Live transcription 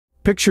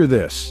Picture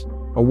this,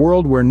 a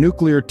world where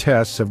nuclear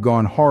tests have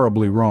gone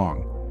horribly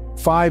wrong.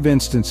 5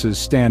 instances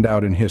stand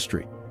out in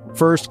history.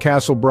 First,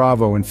 Castle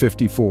Bravo in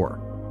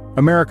 '54.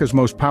 America's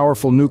most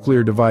powerful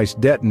nuclear device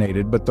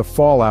detonated, but the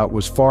fallout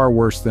was far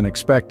worse than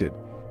expected.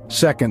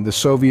 Second, the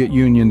Soviet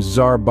Union's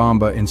Tsar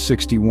Bomba in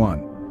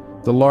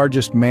 '61. The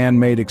largest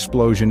man-made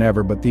explosion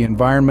ever, but the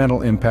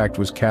environmental impact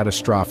was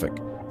catastrophic.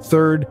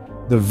 Third,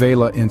 the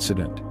Vela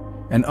incident,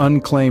 an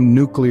unclaimed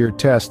nuclear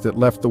test that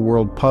left the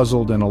world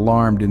puzzled and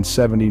alarmed in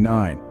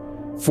 '79.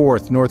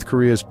 Fourth, North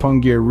Korea's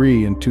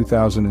Punggye-ri in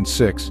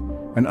 2006,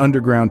 an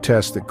underground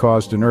test that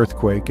caused an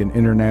earthquake and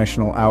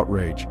international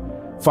outrage.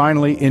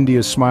 Finally,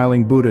 India's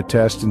Smiling Buddha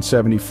test in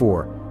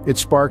 '74. It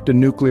sparked a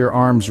nuclear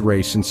arms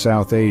race in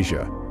South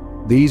Asia.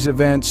 These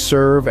events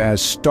serve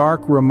as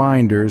stark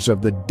reminders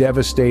of the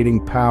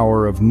devastating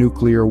power of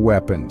nuclear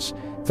weapons.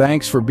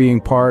 Thanks for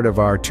being part of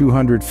our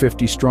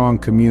 250-strong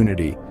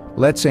community.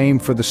 Let's aim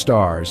for the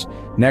stars.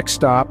 Next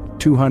stop,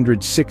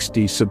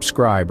 260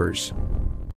 subscribers.